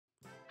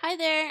Hi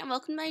there and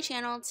welcome to my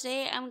channel.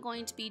 Today I'm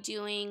going to be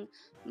doing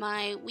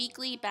my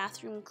weekly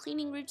bathroom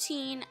cleaning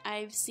routine.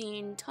 I've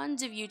seen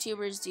tons of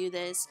YouTubers do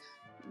this.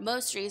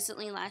 Most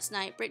recently last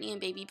night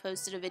Britneyandbaby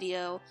posted a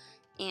video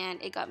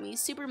and it got me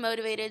super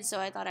motivated, so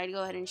I thought I'd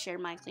go ahead and share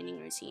my cleaning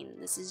routine.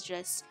 This is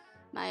just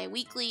my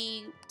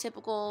weekly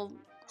typical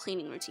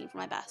cleaning routine for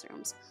my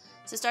bathrooms.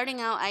 So starting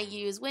out, I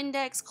use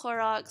Windex,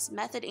 Clorox,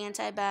 Method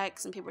Antibac,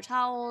 some paper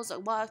towels, a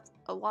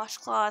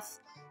washcloth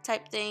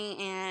type thing,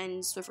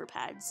 and Swiffer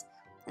pads.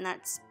 And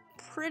that's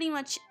pretty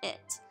much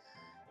it.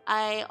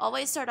 I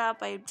always start out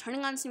by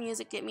turning on some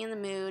music, get me in the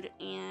mood,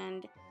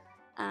 and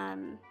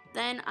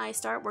then I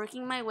start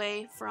working my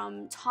way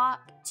from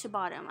top to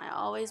bottom. I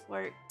always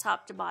work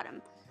top to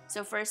bottom.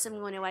 So first I'm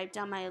going to wipe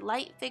down my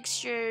light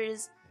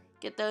fixtures,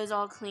 get those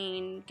all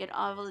clean, get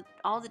all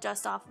the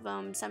dust off of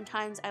them.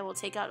 Sometimes I will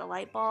take out the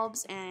light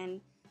bulbs and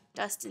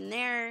dust in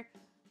there,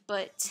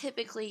 but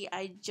typically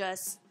I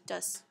just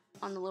dust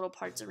on the little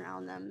parts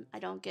around them. I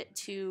don't get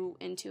too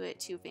into it,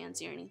 too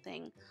fancy or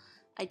anything.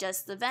 I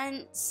dust the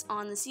vents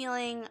on the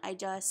ceiling. I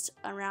dust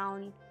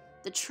around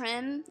the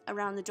trim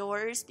around the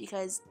doors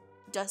because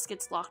dust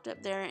gets locked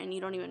up there and you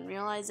don't even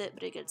realize it,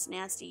 but it gets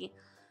nasty.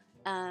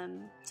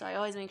 So I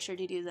always make sure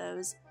to do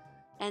those.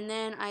 And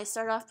then I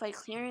start off by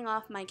clearing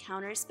off my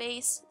counter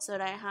space so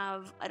that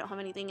I don't have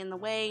anything in the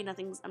way.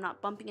 I'm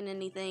not bumping into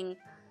anything.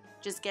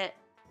 Just get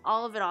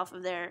all of it off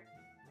of there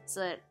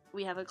so that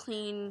we have a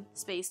clean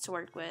space to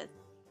work with.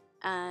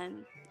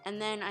 And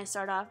then I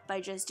start off by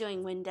just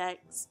doing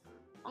Windex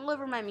all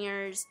over my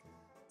mirrors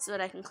so that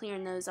I can clear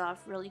those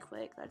off really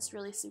quick. That's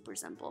really super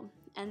simple.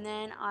 And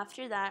then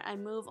after that, I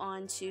move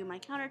on to my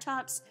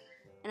countertops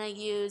and I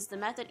use the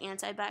Method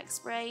Antibac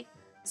spray.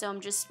 So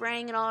I'm just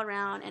spraying it all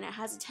around, and it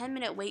has a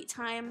 10-minute wait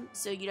time,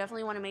 so you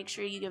definitely want to make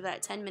sure you give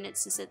that 10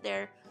 minutes to sit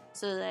there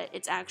so that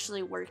it's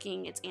actually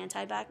working its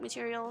antibac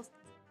material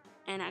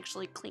and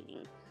actually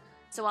cleaning.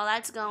 So while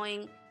that's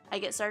going, I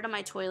get started on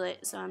my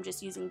toilet, so I'm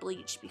just using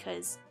bleach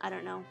because, I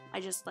don't know,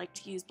 I just like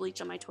to use bleach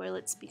on my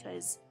toilets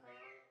because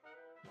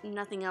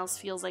nothing else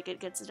feels like it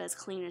gets it as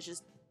clean as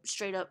just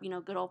straight up,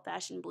 good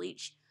old-fashioned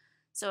bleach.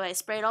 So I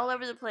spray it all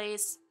over the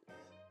place,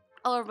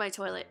 all over my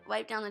toilet,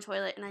 wipe down the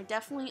toilet, and I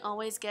definitely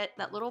always get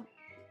that little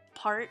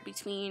part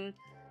between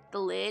the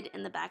lid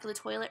and the back of the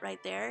toilet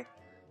right there,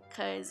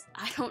 because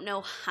I don't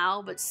know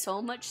how, but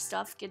so much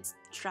stuff gets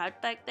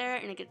trapped back there,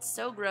 and it gets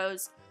so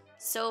gross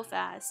so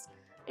fast.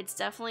 It's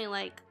definitely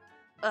like,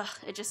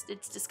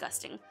 it's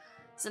disgusting.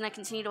 So then I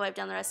continue to wipe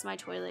down the rest of my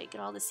toilet,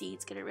 get all the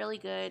seats, get it really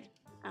good.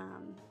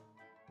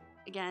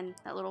 Again,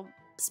 that little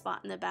spot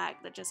in the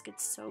back that just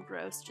gets so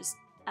gross, just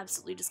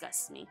absolutely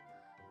disgusts me.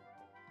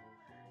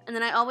 And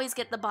then I always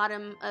get the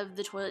bottom of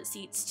the toilet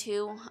seats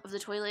too, of the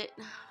toilet.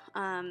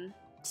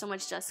 So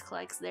much dust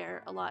collects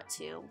there a lot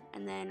too.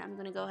 And then I'm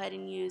going to go ahead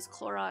and use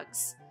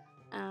Clorox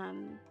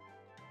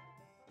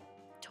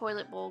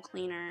toilet bowl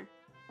cleaner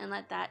and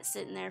let that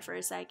sit in there for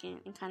a second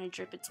and kind of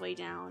drip its way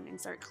down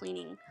and start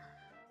cleaning.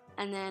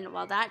 And then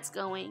while that's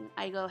going,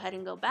 I go ahead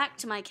and go back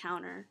to my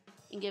counter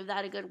and give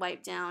that a good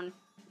wipe down,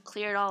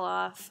 clear it all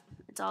off.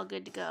 It's all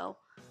good to go.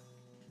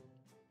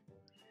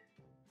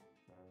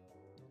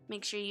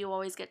 Make sure you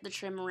always get the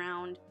trim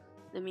around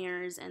the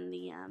mirrors and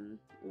the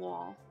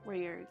wall where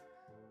your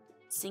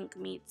sink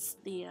meets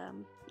the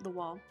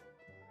wall.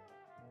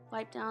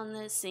 Wipe down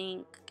the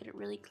sink, get it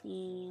really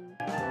clean.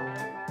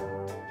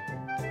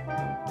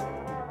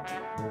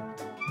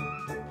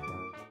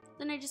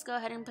 Then I just go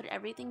ahead and put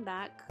everything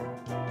back.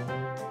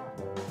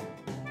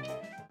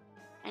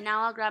 And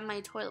now I'll grab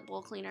my toilet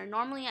bowl cleaner.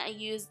 Normally I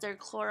use their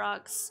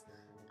Clorox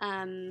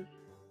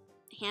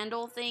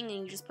handle thing,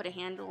 and you just put a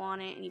handle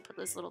on it and you put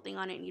this little thing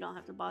on it and you don't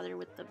have to bother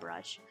with the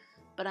brush.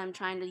 But I'm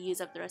trying to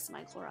use up the rest of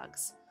my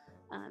Clorox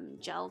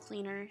gel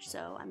cleaner,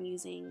 so I'm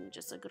using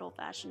just a good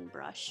old-fashioned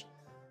brush.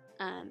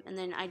 And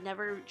then I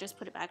never just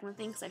put it back in the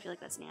thing because I feel like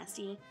that's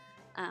nasty.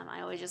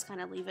 I always just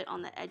kind of leave it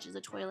on the edge of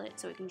the toilet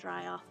so it can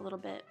dry off a little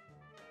bit.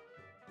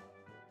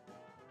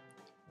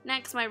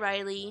 Next, my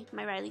Riley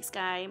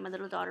Sky, my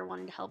little daughter,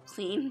 wanted to help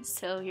clean,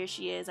 so here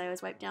she is. I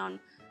always wipe down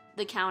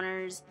the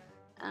counters.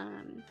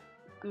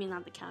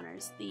 Not the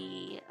counters,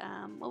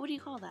 what would you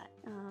call that?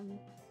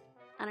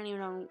 I don't even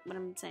know what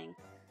I'm saying.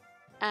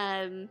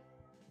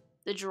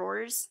 The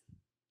drawers,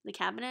 the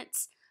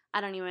cabinets, I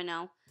don't even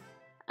know.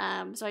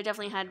 So I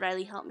definitely had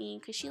Riley help me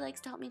because she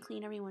likes to help me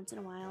clean every once in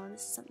a while, and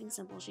this is something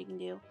simple she can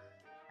do.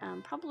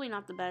 Probably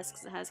not the best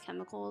because it has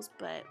chemicals,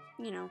 but,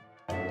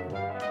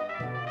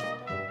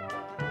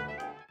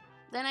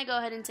 Then I go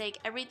ahead and take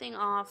everything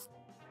off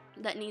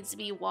that needs to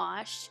be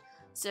washed.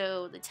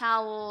 So the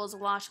towels,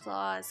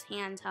 washcloths,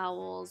 hand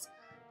towels,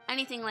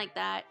 anything like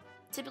that.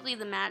 Typically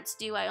the mats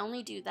I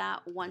only do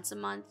that once a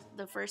month,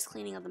 the first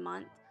cleaning of the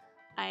month.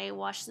 I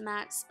wash the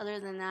mats. Other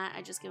than that,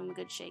 I just give them a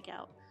good shake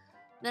out.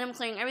 Then I'm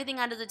clearing everything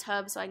out of the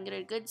tub so I can get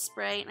a good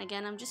spray. And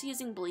again, I'm just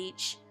using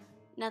bleach.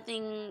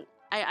 Nothing,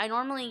 I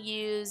normally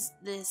use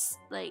this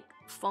like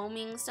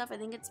foaming stuff. I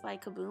think it's by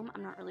Kaboom.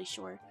 I'm not really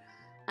sure.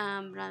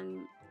 But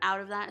I'm out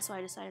of that, so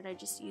I decided I'd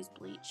just use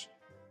bleach.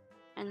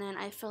 And then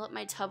I fill up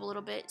my tub a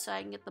little bit so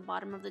I can get the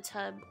bottom of the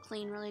tub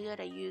clean really good.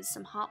 I use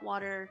some hot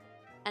water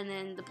and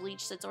then the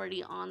bleach that's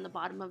already on the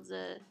bottom of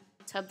the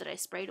tub that I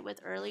sprayed it with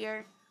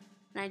earlier.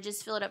 And I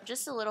just fill it up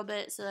just a little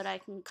bit so that I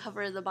can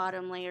cover the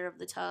bottom layer of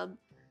the tub,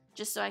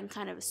 just so I can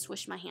kind of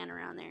swish my hand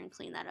around there and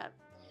clean that up.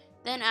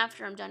 Then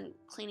after I'm done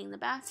cleaning the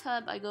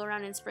bathtub, I go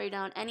around and spray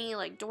down any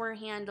like door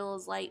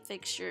handles, light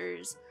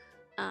fixtures,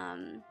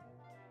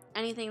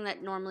 anything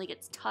that normally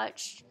gets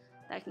touched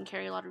that can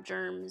carry a lot of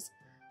germs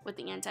with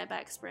the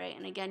anti-bac spray.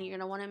 And again, you're going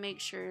to want to make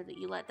sure that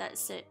you let that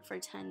sit for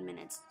 10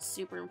 minutes. It's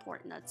super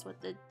important. That's what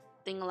the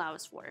thing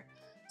allows for.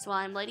 So while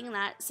I'm letting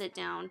that sit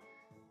down,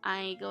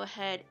 I go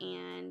ahead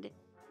and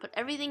put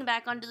everything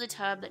back onto the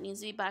tub that needs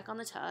to be back on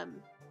the tub.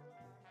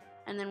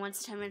 And then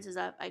once 10 minutes is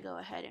up, I go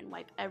ahead and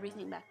wipe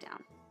everything back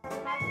down.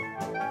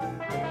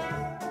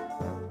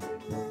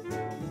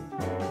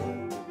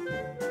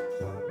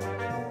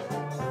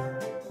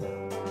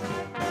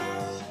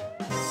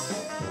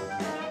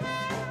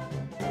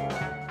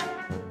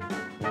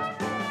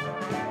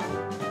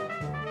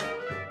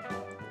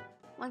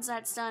 Once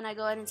that's done, I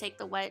go ahead and take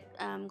the wet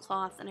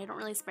cloth, and I don't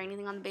really spray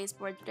anything on the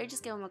baseboards, but I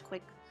just give them a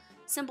quick,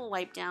 simple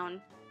wipe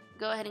down.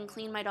 Go ahead and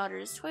clean my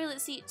daughter's toilet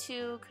seat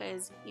too,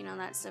 because, you know,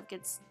 that stuff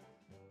gets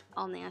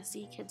all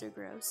nasty. Kids are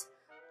gross.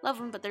 Love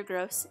them, but they're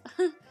gross.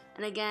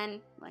 And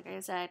again, like I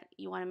said,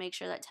 you want to make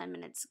sure that 10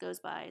 minutes goes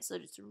by, so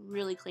just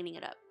really cleaning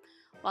it up.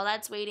 While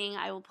that's waiting,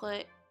 I will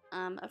put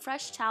a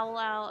fresh towel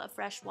out, a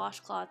fresh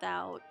washcloth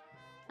out,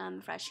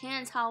 a fresh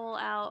hand towel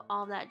out,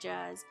 all that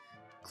jazz.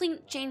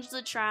 Change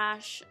the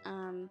trash,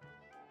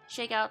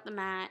 shake out the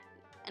mat,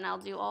 and I'll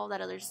do all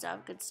that other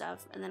stuff, good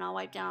stuff, and then I'll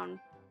wipe down.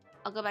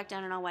 I'll go back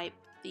down and I'll wipe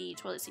the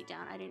toilet seat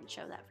down. I didn't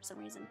show that for some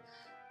reason.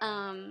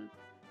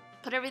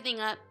 Put everything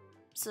up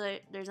so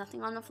that there's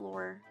nothing on the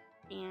floor,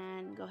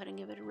 and go ahead and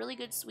give it a really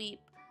good sweep.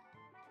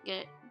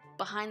 Get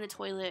behind the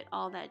toilet,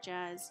 all that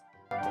jazz.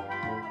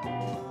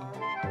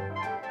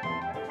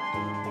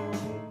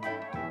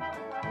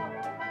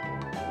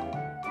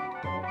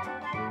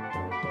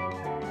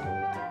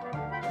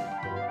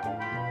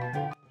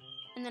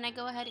 And then I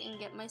go ahead and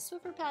get my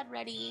Swiffer pad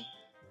ready,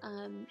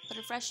 put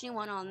a fresh new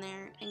one on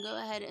there, and go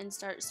ahead and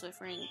start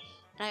Swiffering.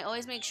 And I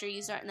always make sure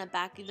you start in the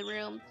back of the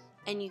room,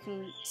 and you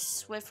can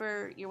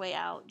Swiffer your way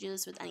out. Do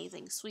this with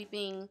anything.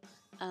 Sweeping,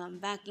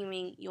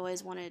 vacuuming, you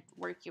always want to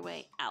work your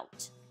way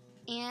out.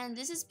 And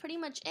this is pretty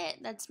much it.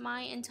 That's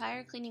my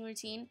entire cleaning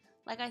routine.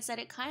 Like I said,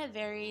 it kind of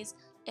varies.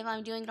 If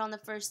I'm doing it on the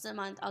first of the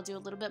month, I'll do a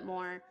little bit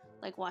more,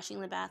 like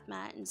washing the bath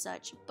mat and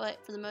such.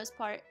 But for the most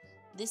part,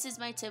 this is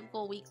my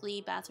typical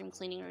weekly bathroom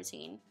cleaning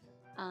routine.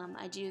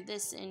 I do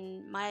this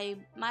in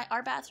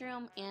our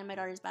bathroom and my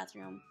daughter's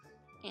bathroom,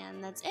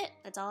 and that's it.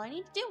 That's all I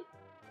need to do.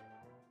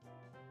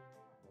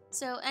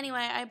 So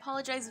anyway, I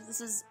apologize if this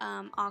is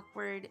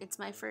awkward. It's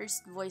my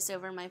first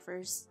voiceover, my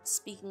first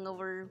speaking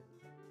over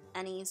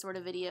any sort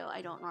of video.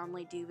 I don't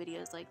normally do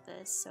videos like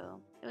this, so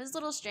it was a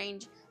little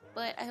strange,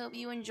 but I hope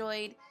you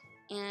enjoyed,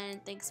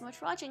 and thanks so much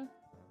for watching.